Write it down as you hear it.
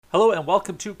Hello and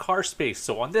welcome to Car Space.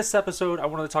 So on this episode, I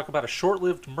wanted to talk about a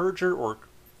short-lived merger or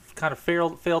kind of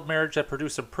failed marriage that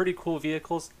produced some pretty cool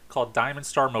vehicles called Diamond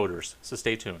Star Motors. So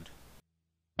stay tuned.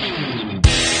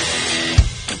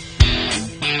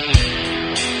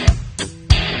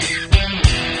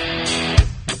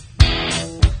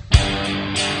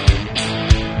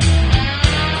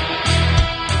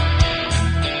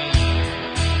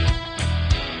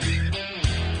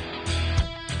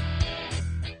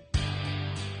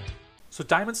 So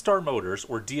Diamond Star Motors,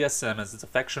 or DSM as it's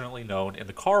affectionately known in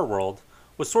the car world,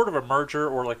 was sort of a merger,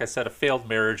 or like I said, a failed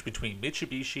marriage between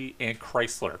Mitsubishi and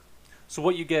Chrysler. So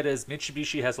what you get is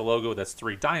Mitsubishi has a logo that's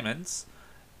three diamonds,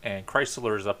 and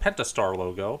Chrysler is a Pentastar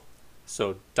logo.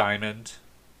 So Diamond,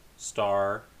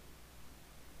 Star,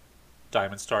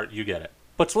 Diamond Star, you get it.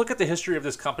 But to look at the history of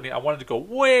this company, I wanted to go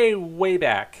way, way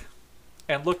back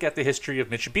and look at the history of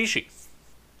Mitsubishi.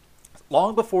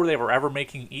 Long before they were ever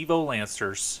making Evo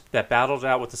Lancers that battled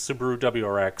out with the Subaru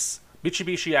WRX,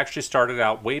 Mitsubishi actually started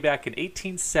out way back in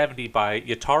 1870 by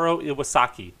Yataro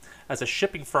Iwasaki as a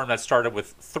shipping firm that started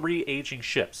with three aging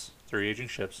ships. Three aging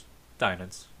ships,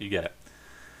 diamonds, you get it.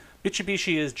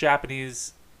 Mitsubishi is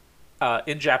Japanese,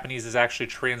 in Japanese is actually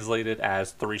translated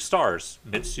as three stars.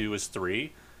 Mitsu is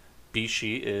three,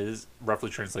 Bishi is roughly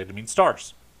translated to mean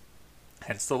stars,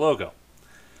 hence the logo.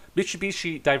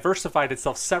 Mitsubishi diversified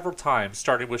itself several times,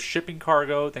 starting with shipping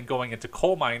cargo, then going into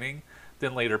coal mining,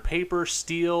 then later paper,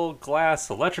 steel, glass,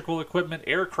 electrical equipment,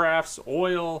 aircrafts,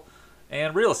 oil,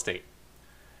 and real estate.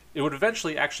 It would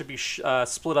eventually actually be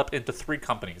split up into three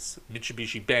companies: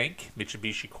 Mitsubishi Bank,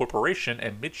 Mitsubishi Corporation,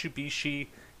 and Mitsubishi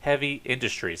Heavy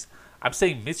Industries. I'm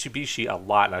saying Mitsubishi a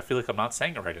lot, and I feel like I'm not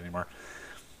saying it right anymore.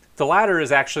 The latter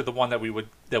is actually the one that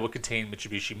would contain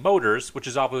Mitsubishi Motors, which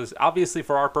is obviously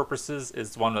for our purposes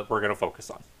is the one that we're going to focus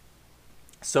on.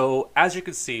 So as you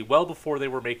can see, well before they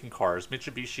were making cars,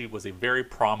 Mitsubishi was a very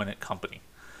prominent company.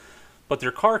 But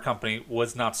their car company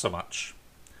was not so much.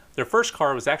 Their first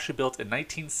car was actually built in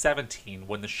 1917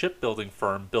 when the shipbuilding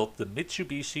firm built the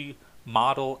Mitsubishi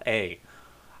Model A.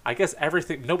 I guess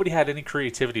nobody had any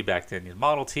creativity back then.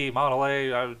 Model T, Model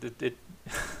A,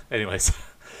 anyways.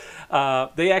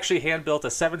 They actually hand-built a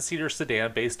 7-seater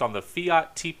sedan based on the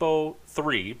Fiat Tipo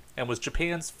 3 and was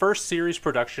Japan's first series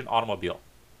production automobile.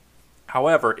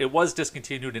 However, it was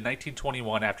discontinued in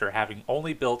 1921 after having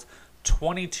only built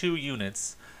 22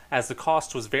 units, as the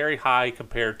cost was very high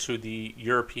compared to the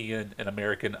European and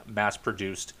American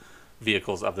mass-produced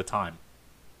vehicles of the time.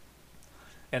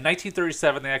 In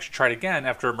 1937, they actually tried again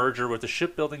after a merger with the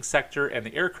shipbuilding sector and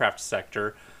the aircraft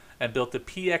sector, and built the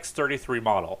PX-33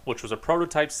 model, which was a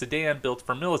prototype sedan built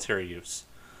for military use.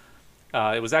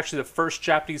 It was actually the first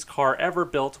Japanese car ever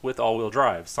built with all-wheel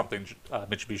drive, something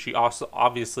Mitsubishi also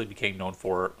obviously became known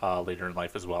for later in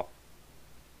life as well.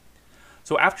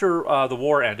 So after the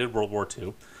war ended, World War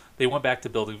II, they went back to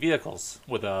building vehicles.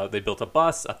 They built a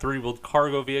bus, a three-wheeled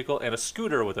cargo vehicle, and a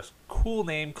scooter with a cool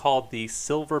name called the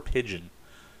Silver Pigeon.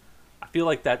 I feel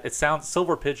like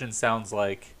Silver Pigeon sounds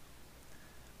like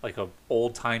an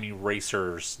old-timey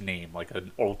racer's name, like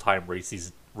an old-time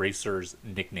racer's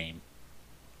nickname.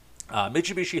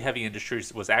 Mitsubishi Heavy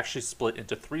Industries was actually split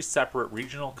into three separate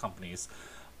regional companies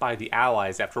by the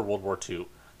Allies after World War II.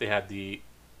 They had the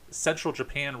Central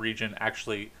Japan region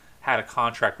actually had a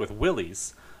contract with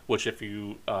Willys, which if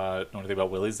you know anything about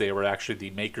Willys, they were actually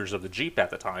the makers of the Jeep at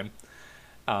the time.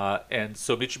 And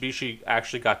so Mitsubishi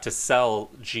actually got to sell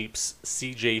Jeep's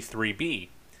CJ3B.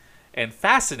 And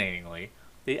fascinatingly,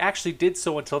 they actually did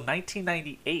so until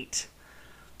 1998.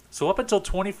 So up until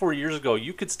 24 years ago,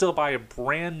 you could still buy a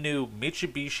brand new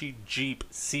Mitsubishi Jeep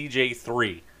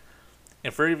CJ3.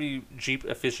 And for any of you Jeep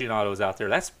aficionados out there,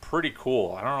 that's pretty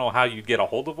cool. I don't know how you get a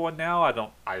hold of one now.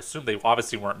 I assume they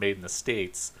obviously weren't made in the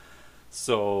States,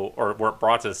 or weren't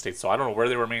brought to the States. So I don't know where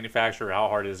they were manufactured or how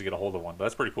hard it is to get a hold of one, but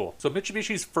that's pretty cool. So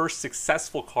Mitsubishi's first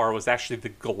successful car was actually the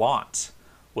Galant,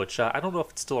 which I don't know if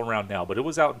it's still around now, but it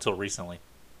was out until recently.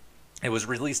 It was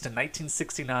released in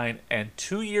 1969, and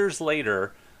 2 years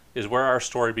later is where our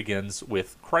story begins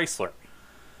with Chrysler.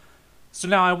 So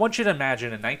now I want you to imagine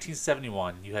in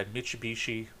 1971, you had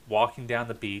Mitsubishi walking down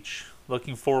the beach,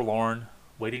 looking forlorn,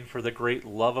 waiting for the great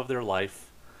love of their life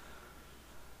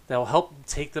that will help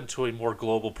take them to a more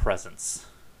global presence.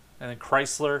 And then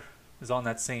Chrysler is on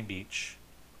that same beach,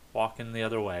 walking the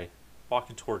other way,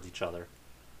 walking towards each other.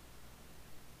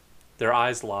 Their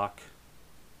eyes lock.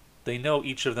 They know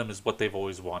each of them is what they've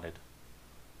always wanted.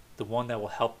 The one that will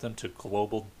help them to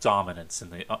global dominance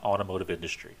in the automotive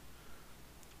industry.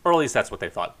 Or at least that's what they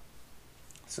thought.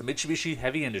 So Mitsubishi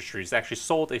Heavy Industries actually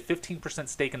sold a 15%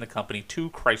 stake in the company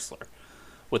to Chrysler,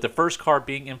 with the first car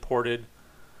being imported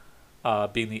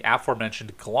being the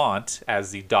aforementioned Galant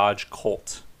as the Dodge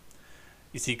Colt.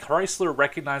 You see, Chrysler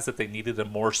recognized that they needed a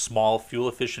more small,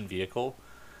 fuel-efficient vehicle,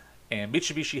 and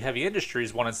Mitsubishi Heavy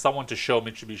Industries wanted someone to show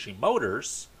Mitsubishi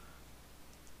Motors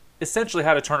essentially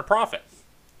how to turn a profit.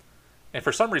 And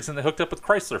for some reason, they hooked up with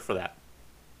Chrysler for that.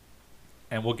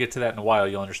 And we'll get to that in a while.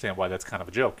 You'll understand why that's kind of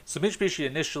a joke. So Mitsubishi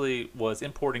initially was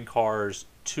importing cars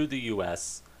to the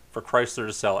U.S. for Chrysler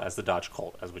to sell as the Dodge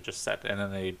Colt, as we just said. And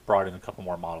then they brought in a couple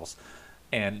more models.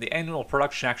 And the annual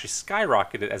production actually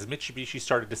skyrocketed as Mitsubishi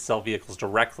started to sell vehicles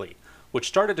directly, which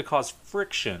started to cause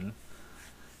friction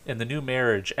in the new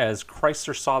marriage as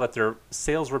Chrysler saw that their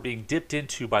sales were being dipped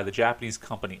into by the Japanese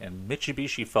company, and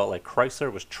Mitsubishi felt like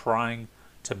Chrysler was trying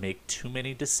to make too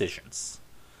many decisions.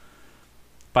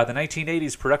 By the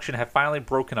 1980s, production had finally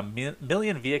broken a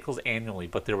million vehicles annually,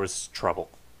 but there was trouble.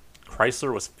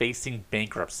 Chrysler was facing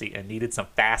bankruptcy and needed some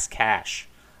fast cash.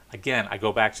 Again, I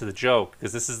go back to the joke,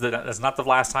 because that's not the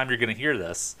last time you're going to hear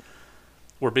this,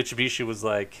 where Mitsubishi was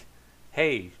like,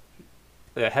 hey,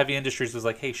 Heavy Industries was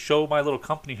like, hey, show my little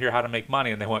company here how to make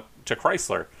money, and they went to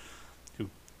Chrysler, who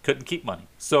couldn't keep money.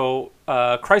 So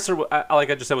Chrysler, like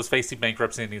I just said, was facing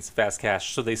bankruptcy and needs fast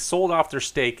cash, so they sold off their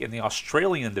stake in the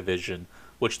Australian division,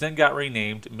 which then got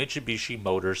renamed Mitsubishi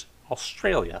Motors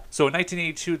Australia. So in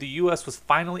 1982, the U.S. was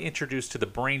finally introduced to the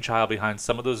brainchild behind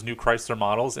some of those new Chrysler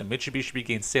models, and Mitsubishi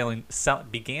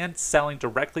began selling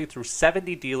directly through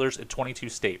 70 dealers in 22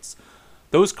 states.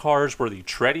 Those cars were the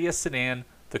Tredia sedan,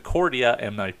 the Cordia,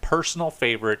 and my personal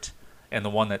favorite, and the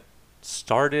one that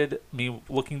started me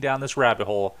looking down this rabbit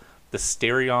hole, the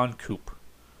Starion Coupe.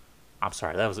 I'm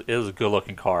sorry, it was a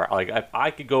good-looking car. Like, if I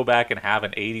could go back and have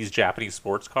an 80s Japanese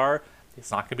sports car, it's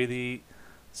not going to be the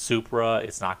Supra.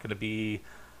 It's not going to be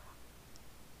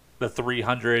the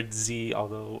 300Z,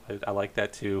 although I like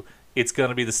that too. It's going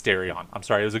to be the Starion. I'm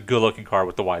sorry, it was a good-looking car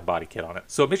with the wide body kit on it.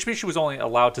 So Mitsubishi was only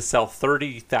allowed to sell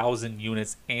 30,000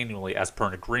 units annually as per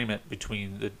an agreement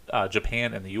between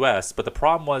Japan and the U.S., but the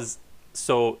problem was,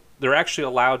 so they're actually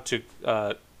allowed to,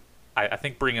 I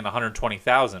think, bring in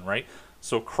 120,000, right?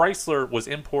 So Chrysler was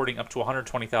importing up to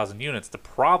 120,000 units. The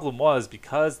problem was,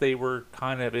 because they were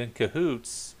kind of in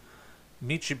cahoots,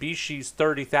 Mitsubishi's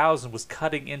 30,000 was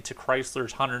cutting into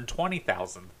Chrysler's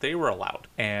 120,000 they were allowed.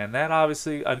 And that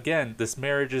obviously, again, this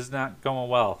marriage is not going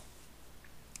well.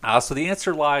 So the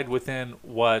answer lied within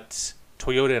what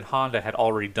Toyota and Honda had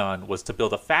already done, was to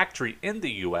build a factory in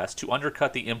the U.S. to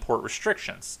undercut the import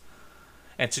restrictions.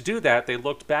 And to do that, they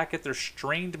looked back at their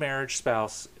strained marriage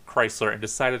spouse, Chrysler, and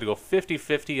decided to go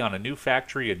 50-50 on a new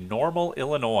factory in Normal,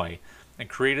 Illinois, and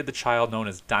created the child known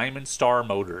as Diamond Star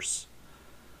Motors.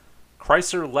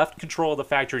 Chrysler left control of the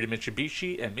factory to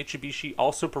Mitsubishi, and Mitsubishi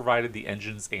also provided the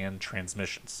engines and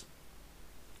transmissions.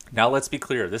 Now let's be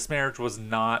clear, this marriage was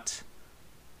not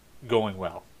going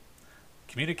well.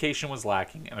 Communication was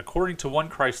lacking, and according to one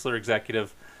Chrysler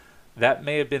executive, that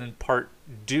may have been in part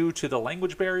due to the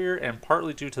language barrier and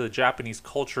partly due to the Japanese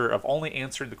culture of only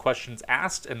answering the questions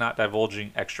asked and not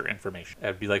divulging extra information.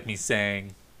 It'd be like me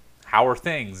saying, how are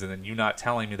things? And then you not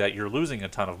telling me that you're losing a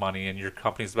ton of money and your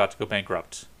company's about to go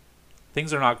bankrupt.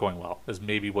 Things are not going well, is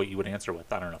maybe what you would answer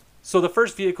with. I don't know. So the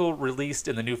first vehicle released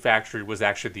in the new factory was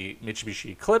actually the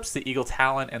Mitsubishi Eclipse, the Eagle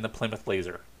Talon, and the Plymouth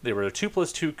Laser. They were the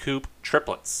 2+2 coupe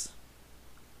triplets.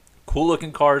 Cool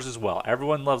looking cars as well.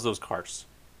 Everyone loves those cars.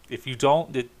 If you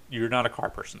don't, you're not a car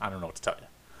person. I don't know what to tell you.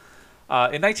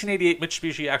 In 1988,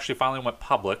 Mitsubishi actually finally went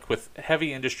public, with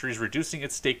Heavy Industries reducing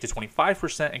its stake to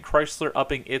 25% and Chrysler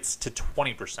upping its to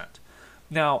 20%.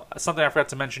 Now, something I forgot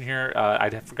to mention here,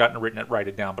 I'd have forgotten to write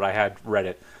it down, but I had read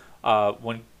it.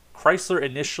 When Chrysler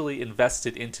initially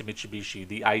invested into Mitsubishi,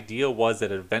 the idea was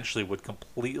that it eventually would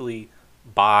completely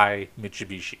buy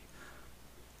Mitsubishi.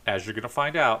 As you're going to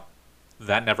find out,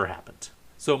 that never happened.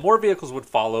 So more vehicles would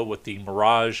follow, with the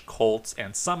Mirage, Colts,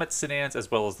 and Summit sedans,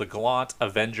 as well as the Galant,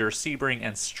 Avenger, Sebring,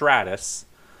 and Stratus.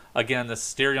 Again, the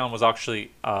Starion was actually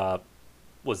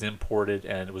was imported,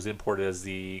 and it was imported as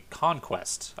the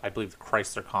Conquest. I believe the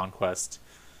Chrysler Conquest.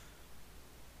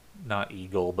 Not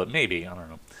Eagle, but maybe. I don't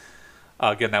know.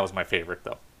 Again, that was my favorite,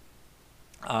 though.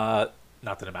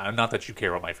 Not that you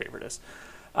care what my favorite is.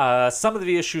 Some of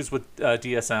the issues with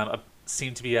DSM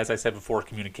seem to be, as I said before,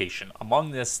 communication.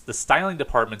 Among this, the styling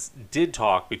departments did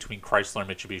talk between Chrysler and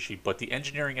Mitsubishi, but the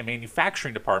engineering and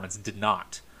manufacturing departments did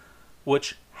not.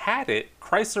 Which, had it,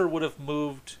 Chrysler would have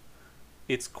moved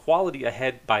its quality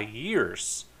ahead by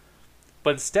years.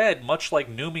 But instead, much like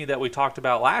NUMMI that we talked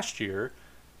about last year,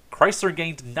 Chrysler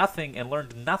gained nothing and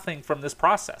learned nothing from this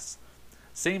process.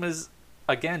 Same as,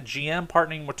 again, GM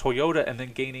partnering with Toyota and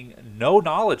then gaining no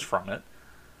knowledge from it,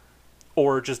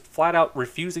 or just flat out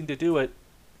refusing to do it,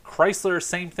 Chrysler,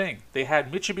 same thing. They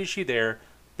had Mitsubishi there.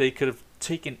 They could have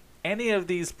taken any of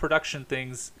these production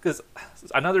things, because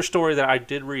another story that I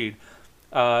did read,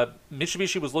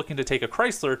 Mitsubishi was looking to take a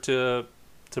Chrysler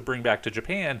to bring back to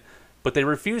Japan, but they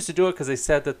refused to do it because they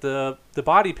said that the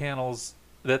body panels,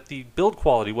 that the build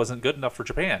quality wasn't good enough for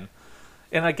Japan.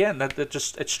 And again, that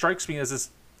just, it strikes me as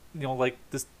this, like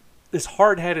this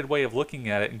hard-headed way of looking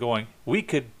at it and going, we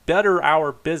could better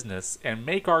our business and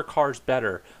make our cars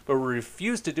better, but we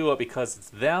refuse to do it because it's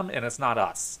them and it's not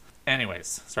us.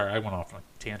 Anyways, sorry, I went off on a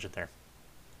tangent there.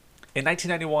 In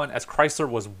 1991, as Chrysler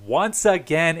was once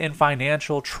again in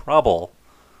financial trouble,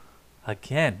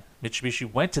 again,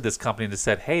 Mitsubishi went to this company and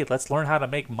said, hey, let's learn how to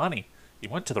make money. You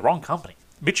went to the wrong company.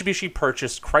 Mitsubishi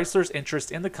purchased Chrysler's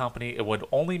interest in the company and would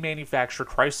only manufacture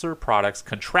Chrysler products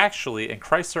contractually, and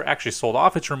Chrysler actually sold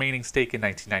off its remaining stake in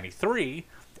 1993.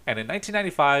 And in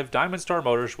 1995, Diamond Star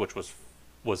Motors, which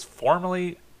was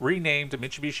formally renamed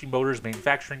Mitsubishi Motors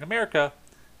Manufacturing America,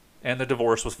 and the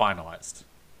divorce was finalized.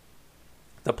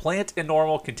 The plant in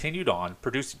Normal continued on,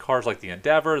 producing cars like the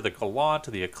Endeavor, the Galant,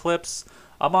 the Eclipse,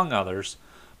 among others,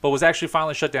 but was actually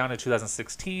finally shut down in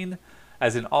 2016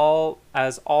 as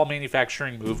all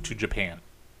manufacturing moved to Japan.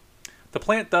 The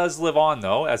plant does live on,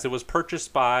 though, as it was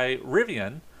purchased by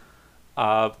Rivian,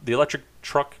 the electric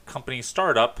truck company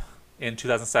startup, in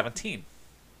 2017.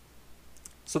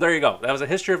 So there you go. That was a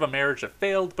history of a marriage that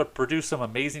failed but produced some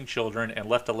amazing children and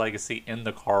left a legacy in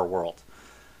the car world.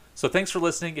 So thanks for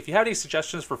listening. If you have any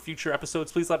suggestions for future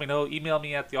episodes, please let me know. Email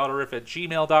me at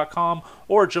theautoriff@gmail.com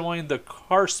or join the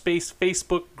Car Space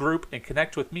Facebook group and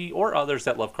connect with me or others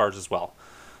that love cars as well.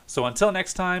 So until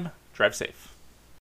next time, drive safe.